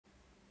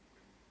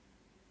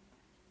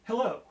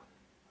Hello,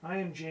 I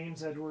am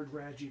James Edward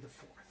Raggi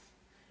IV,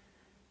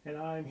 and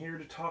I'm here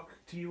to talk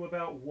to you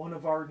about one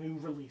of our new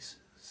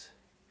releases.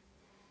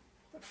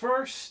 But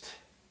first,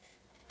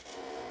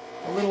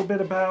 a little bit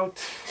about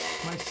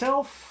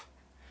myself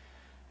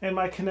and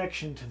my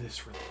connection to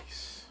this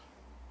release.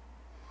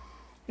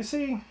 You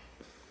see,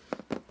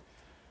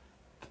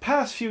 the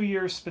past few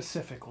years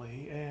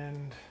specifically,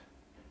 and,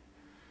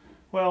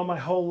 well, my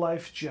whole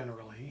life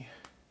generally,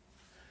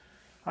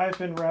 I've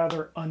been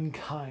rather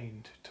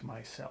unkind to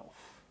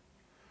myself.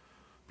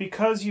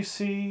 Because, you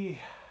see,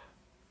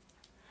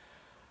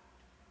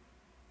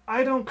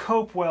 I don't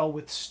cope well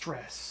with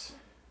stress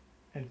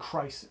and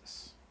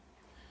crisis.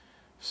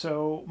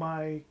 So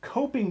my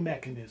coping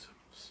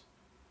mechanisms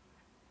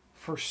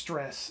for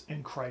stress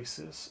and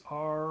crisis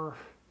are,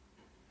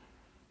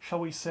 shall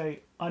we say,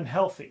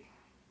 unhealthy.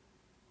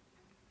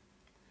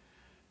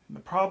 And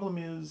the problem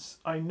is,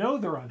 I know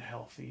they're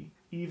unhealthy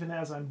even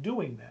as I'm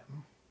doing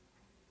them.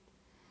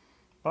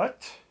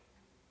 But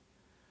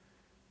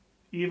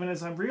even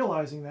as I'm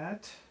realizing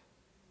that,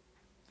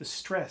 the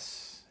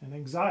stress and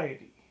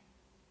anxiety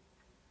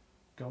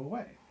go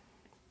away.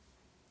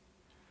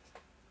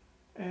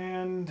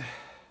 And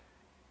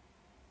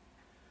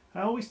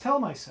I always tell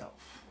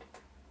myself,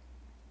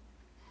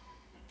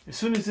 as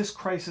soon as this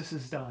crisis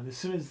is done, as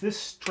soon as this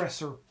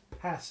stressor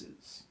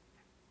passes,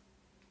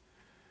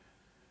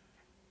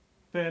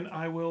 then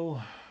I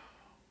will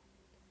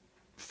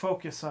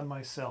focus on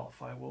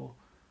myself. I will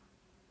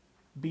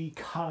be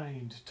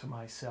kind to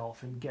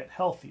myself and get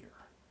healthier.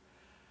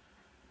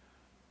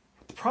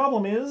 But the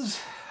problem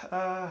is,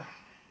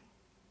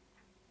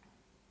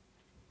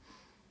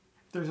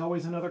 there's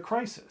always another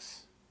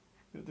crisis.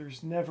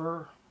 There's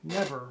never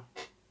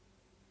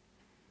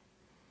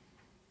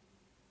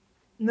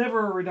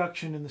a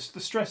reduction in the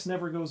stress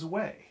never goes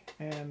away.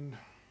 And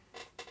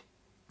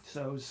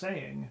so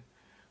saying,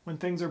 when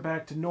things are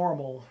back to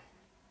normal,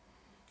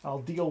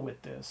 I'll deal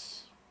with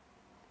this.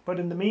 But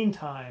in the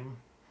meantime,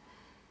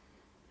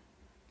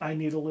 I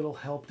need a little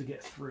help to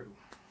get through.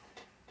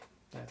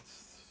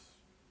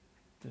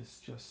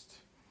 This just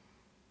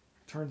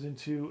turns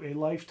into a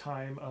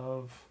lifetime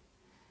of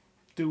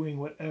doing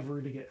whatever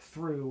to get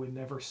through and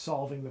never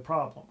solving the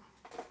problem.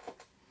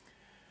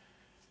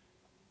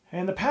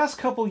 And the past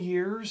couple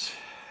years,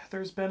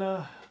 there's been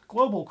a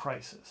global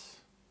crisis.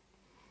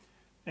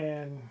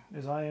 And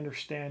as I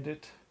understand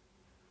it,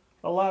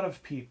 a lot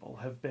of people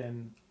have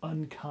been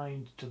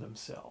unkind to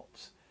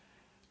themselves.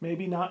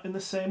 Maybe not in the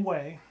same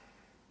way,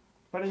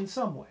 but in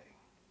some way.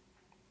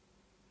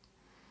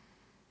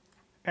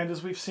 And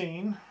as we've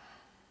seen,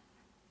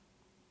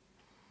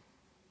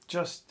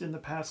 just in the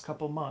past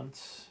couple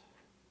months,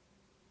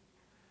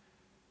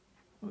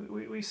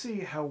 we see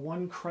how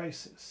one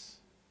crisis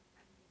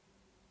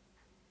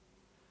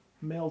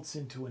melts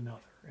into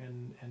another.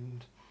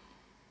 And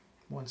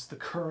once the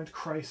current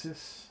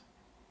crisis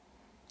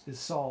is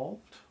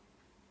solved,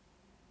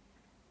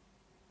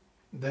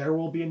 there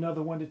will be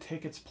another one to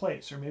take its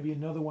place, or maybe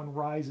another one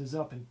rises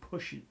up and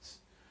pushes.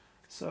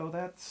 So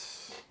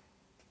that's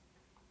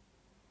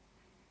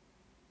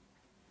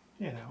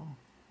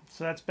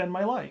been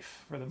my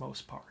life for the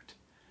most part.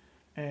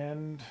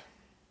 And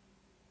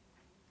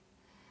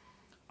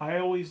I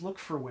always look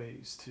for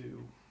ways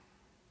to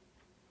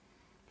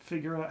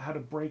figure out how to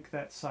break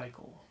that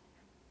cycle.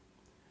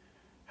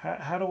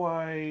 How do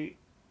I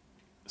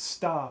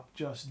stop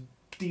just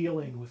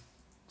dealing with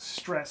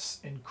stress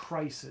and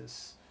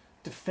crisis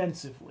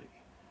defensively?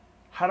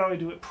 How do I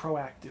do it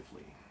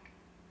proactively?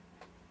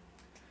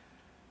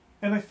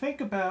 And I think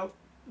about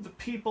the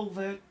people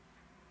that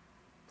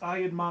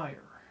I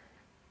admire.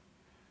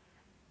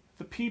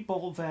 The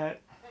people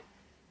that,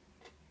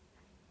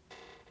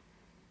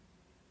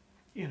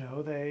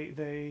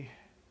 they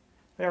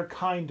are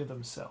kind to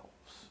themselves.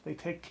 They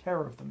take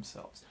care of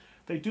themselves.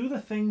 They do the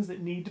things that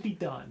need to be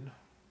done,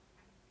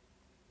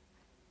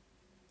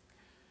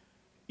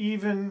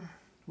 even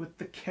with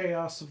the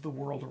chaos of the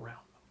world around them.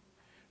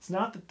 It's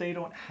not that they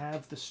don't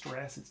have the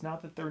stress. It's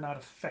not that they're not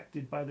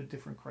affected by the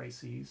different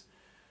crises.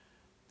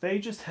 They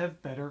just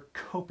have better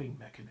coping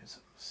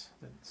mechanisms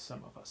than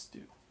some of us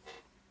do.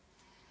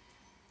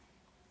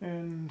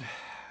 And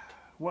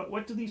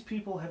what do these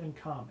people have in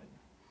common,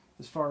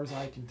 as far as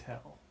I can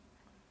tell?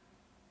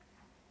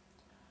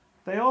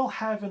 They all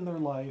have in their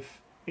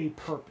life a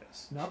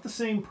purpose. Not the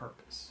same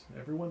purpose.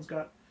 Everyone's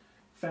got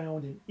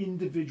found an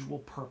individual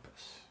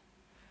purpose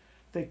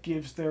that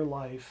gives their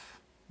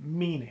life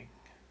meaning.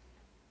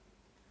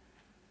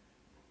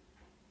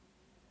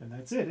 And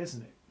that's it,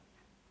 isn't it?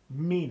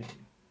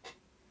 Meaning.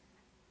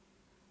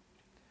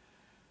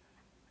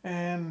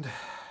 And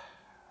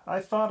I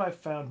thought I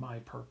found my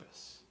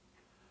purpose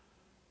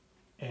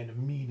and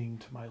meaning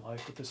to my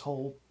life with this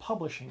whole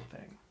publishing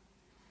thing.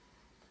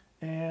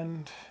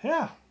 And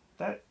yeah,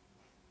 that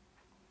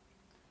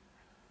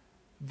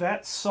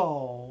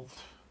solved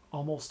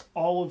almost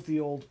all of the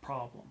old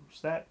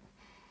problems. That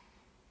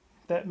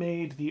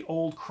made the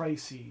old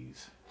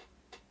crises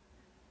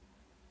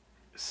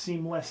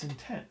seem less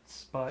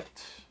intense,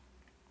 but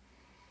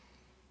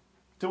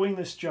doing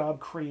this job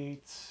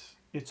creates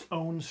its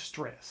own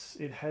stress.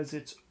 It has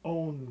its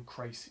own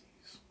crises.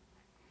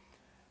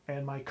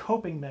 And my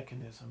coping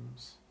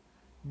mechanisms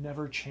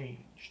never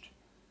changed,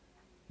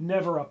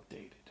 never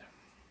updated.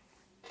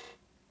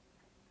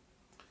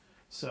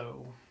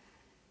 So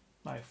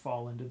I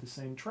fall into the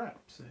same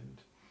traps,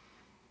 and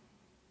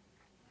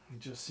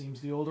it just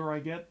seems the older I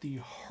get, the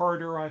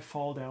harder I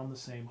fall down the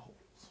same holes.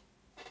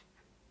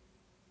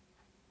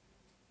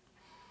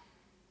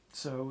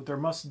 So there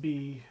must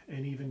be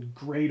an even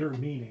greater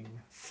meaning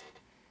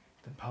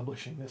than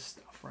publishing this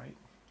stuff, right?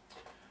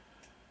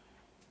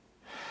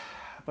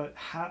 But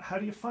how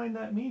do you find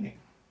that meaning?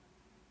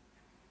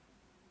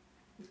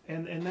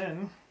 And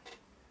then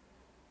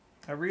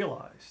I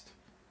realized,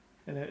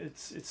 and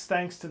it's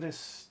thanks to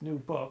this new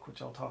book,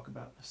 which I'll talk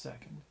about in a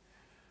second,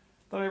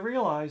 that I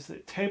realized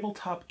that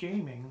tabletop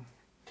gaming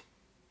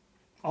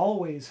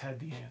always had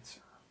the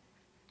answer.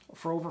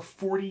 For over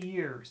 40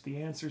 years,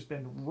 the answer's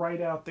been right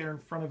out there in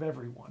front of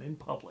everyone, in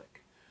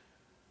public,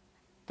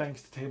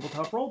 thanks to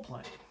tabletop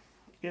role-playing.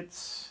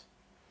 It's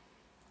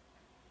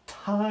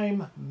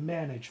time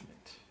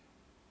management.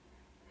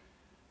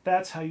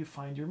 That's how you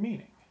find your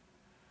meaning.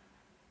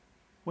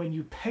 When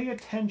you pay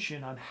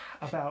attention to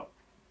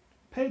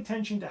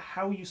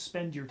how you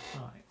spend your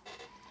time,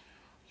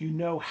 you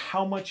know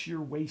how much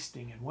you're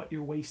wasting and what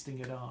you're wasting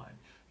it on.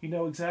 You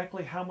know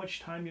exactly how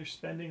much time you're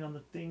spending on the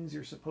things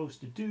you're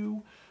supposed to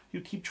do. You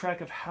keep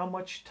track of how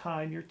much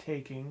time you're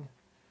taking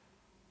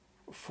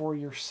for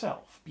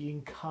yourself,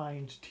 being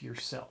kind to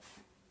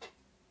yourself.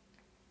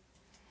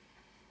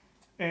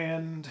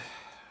 And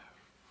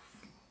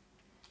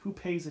who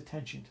pays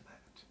attention to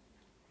that?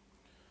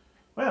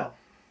 Well,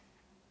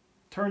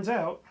 turns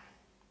out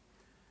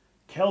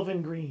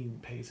Kelvin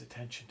Green pays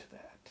attention to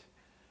that.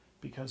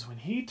 Because when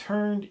he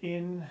turned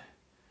in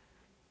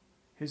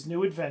his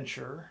new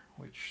adventure,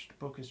 which the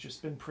book has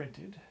just been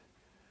printed,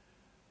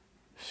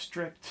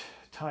 strict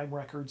time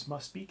records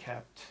must be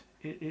kept,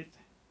 it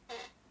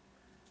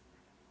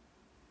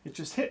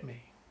just hit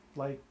me.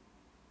 Like,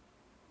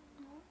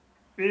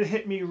 it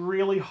hit me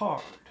really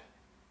hard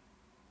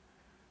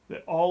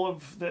that all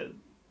of the,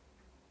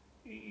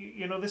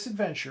 this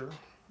adventure,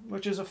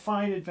 which is a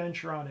fine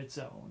adventure on its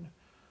own,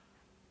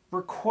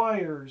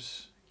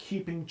 requires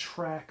keeping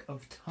track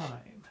of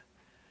time.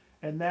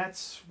 And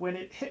that's when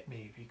it hit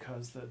me,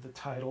 because the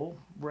title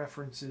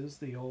references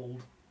the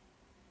old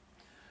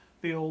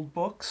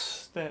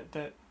books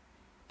that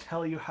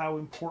tell you how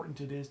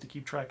important it is to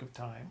keep track of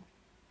time.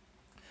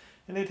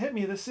 And it hit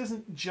me, this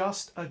isn't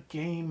just a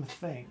game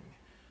thing.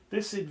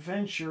 This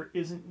adventure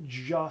isn't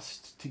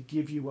just to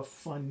give you a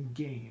fun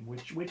game,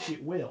 which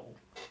it will,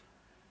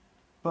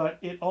 but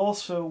it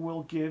also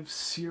will give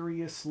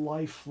serious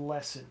life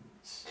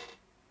lessons,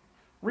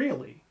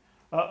 really,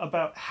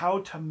 about how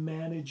to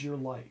manage your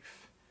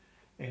life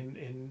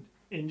and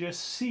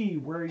just see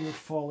where you're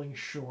falling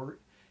short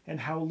and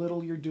how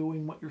little you're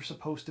doing what you're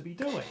supposed to be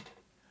doing.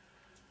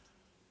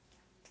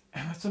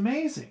 And it's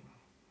amazing.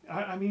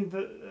 I mean,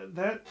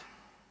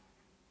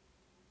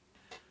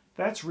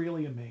 that's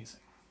really amazing.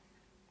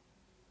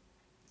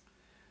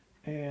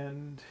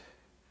 And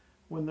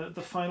when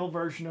the final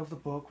version of the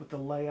book with the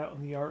layout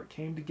and the art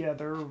came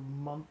together a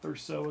month or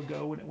so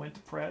ago when it went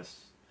to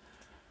press,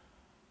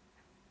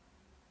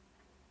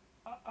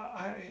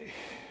 I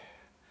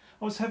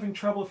was having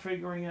trouble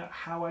figuring out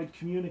how I'd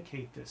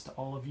communicate this to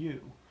all of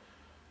you.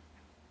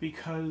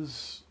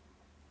 Because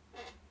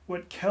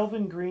what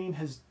Kelvin Green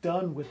has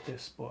done with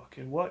this book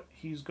and what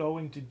he's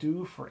going to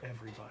do for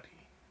everybody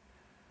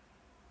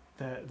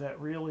that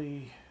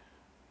really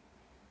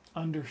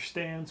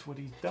understands what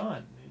he's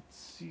done.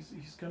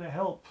 He's going to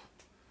help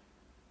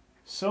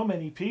so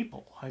many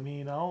people. I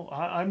mean,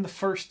 I'm the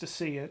first to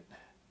see it.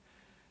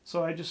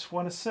 So I just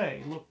want to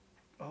say, look,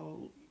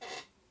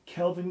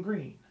 Kelvin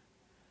Green,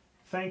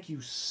 thank you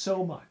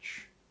so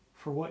much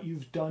for what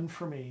you've done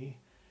for me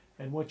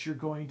and what you're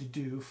going to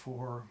do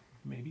for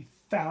maybe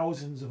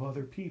thousands of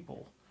other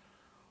people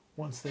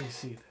once they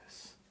see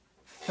this.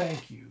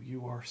 Thank you.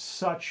 You are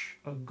such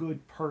a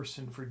good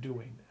person for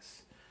doing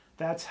this.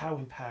 That's how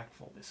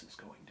impactful this is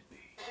going to be.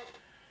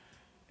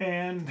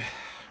 And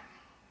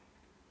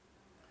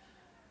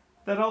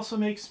that also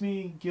makes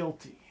me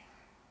guilty.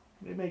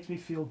 It makes me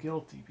feel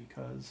guilty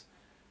because,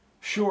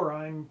 sure,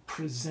 I'm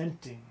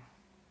presenting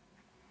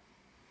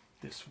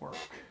this work,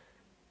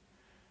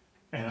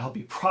 and I'll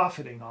be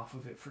profiting off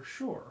of it for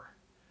sure.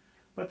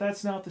 But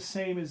that's not the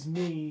same as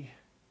me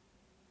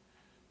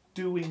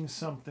doing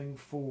something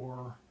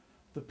for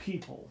the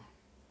people,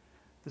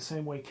 the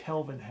same way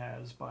Kelvin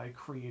has by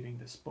creating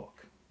this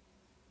book.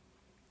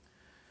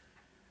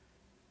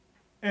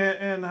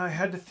 And I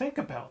had to think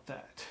about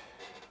that.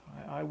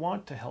 I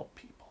want to help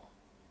people.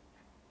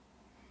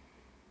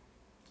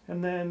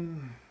 And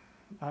then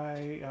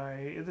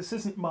this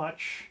isn't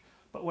much,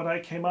 but what I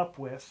came up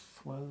with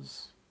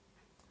was,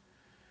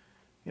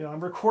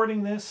 I'm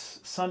recording this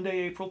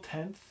Sunday, April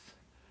 10th.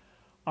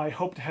 I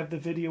hope to have the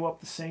video up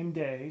the same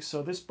day.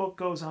 So this book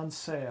goes on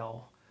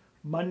sale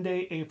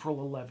Monday, April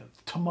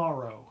 11th,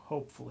 tomorrow,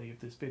 hopefully, if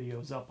this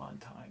video is up on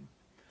time.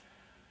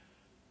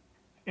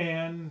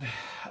 And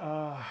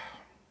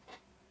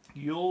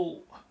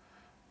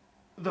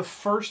the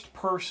first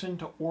person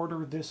to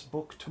order this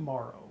book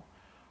tomorrow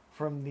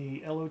from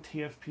the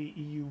LotFP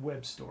EU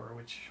web store,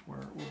 which we'll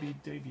be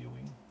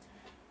debuting,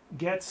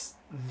 gets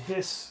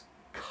this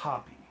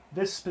copy,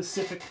 this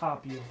specific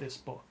copy of this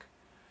book.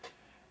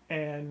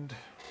 And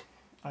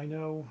I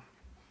know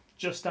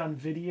just on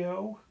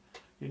video,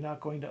 you're not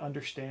going to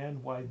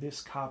understand why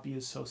this copy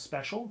is so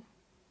special.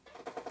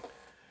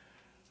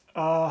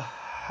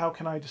 How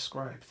can I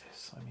describe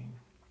this? I mean,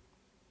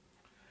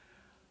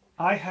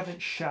 I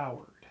haven't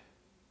showered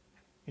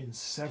in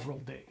several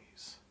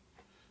days.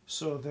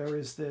 So there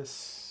is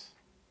this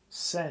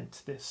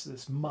scent,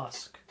 this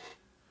musk,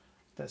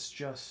 that's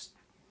just,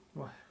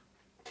 well,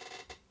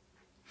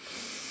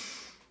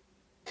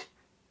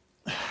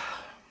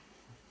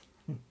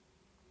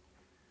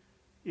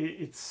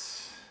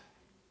 it's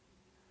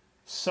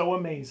so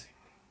amazing.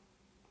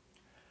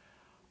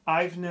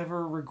 I've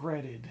never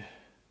regretted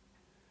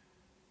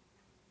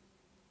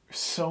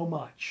so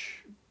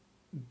much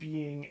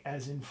being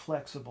as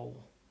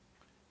inflexible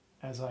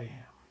as I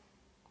am.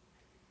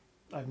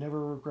 I've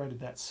never regretted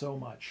that so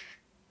much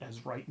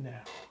as right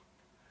now.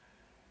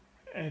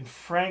 And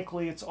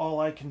frankly, it's all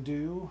I can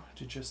do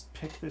to just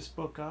pick this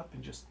book up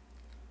and just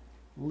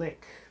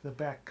lick the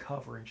back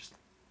cover and just...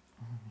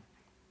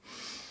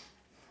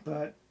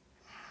 But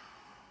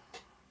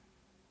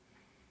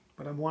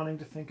I'm wanting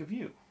to think of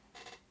you.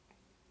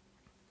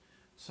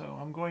 So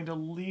I'm going to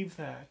leave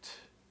that.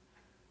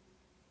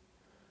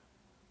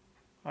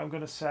 I'm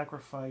going to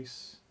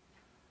sacrifice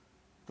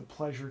the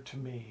pleasure to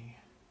me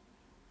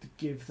to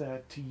give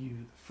that to you,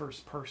 the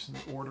first person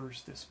that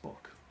orders this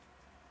book.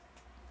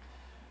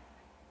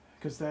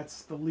 Because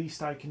that's the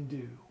least I can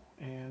do.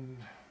 And,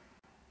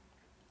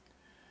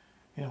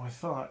 you know, I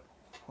thought,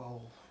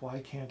 well, why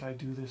can't I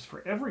do this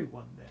for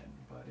everyone then?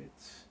 But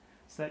it's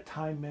that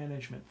time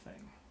management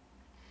thing.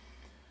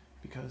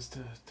 Because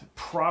to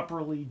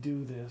properly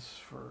do this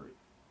for,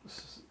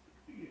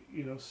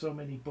 you know, so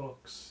many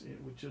books,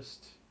 it would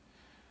just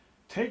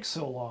take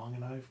so long,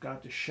 and I've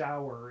got to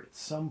shower at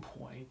some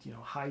point, you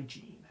know,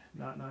 hygiene,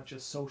 not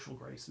just social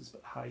graces,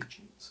 but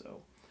hygiene.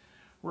 So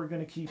we're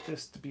going to keep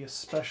this to be a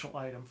special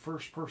item.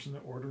 First person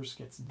that orders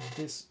gets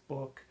this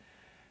book,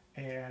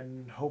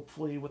 and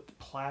hopefully with the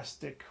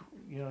plastic,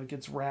 you know, it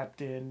gets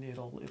wrapped in,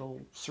 it'll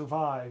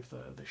survive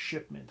the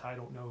shipment. I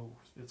don't know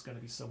if it's going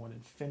to be someone in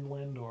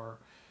Finland, or,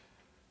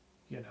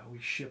 you know, we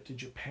ship to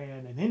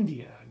Japan and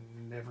India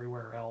and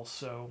everywhere else.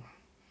 So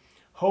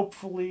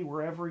hopefully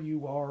wherever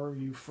you are,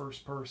 you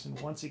first person,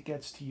 once it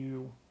gets to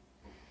you,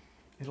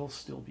 it'll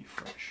still be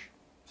fresh.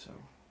 So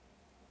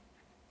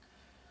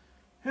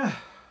yeah,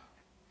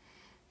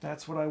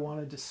 that's what I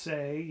wanted to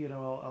say. You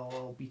know,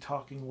 I'll be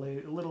talking a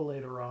little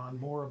later on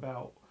more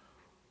about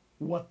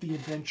what the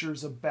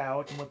adventure's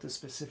about and what the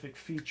specific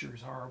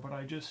features are, but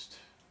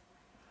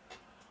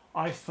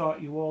I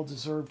thought you all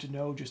deserved to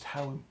know just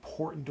how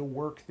important a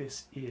work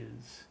this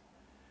is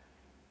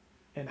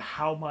and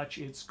how much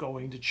it's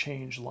going to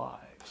change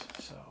lives.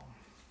 So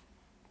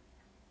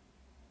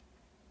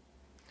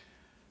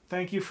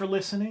thank you for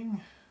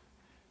listening.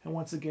 And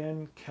once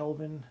again,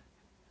 Kelvin,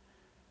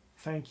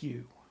 thank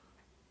you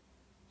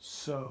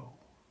so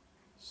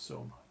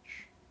much.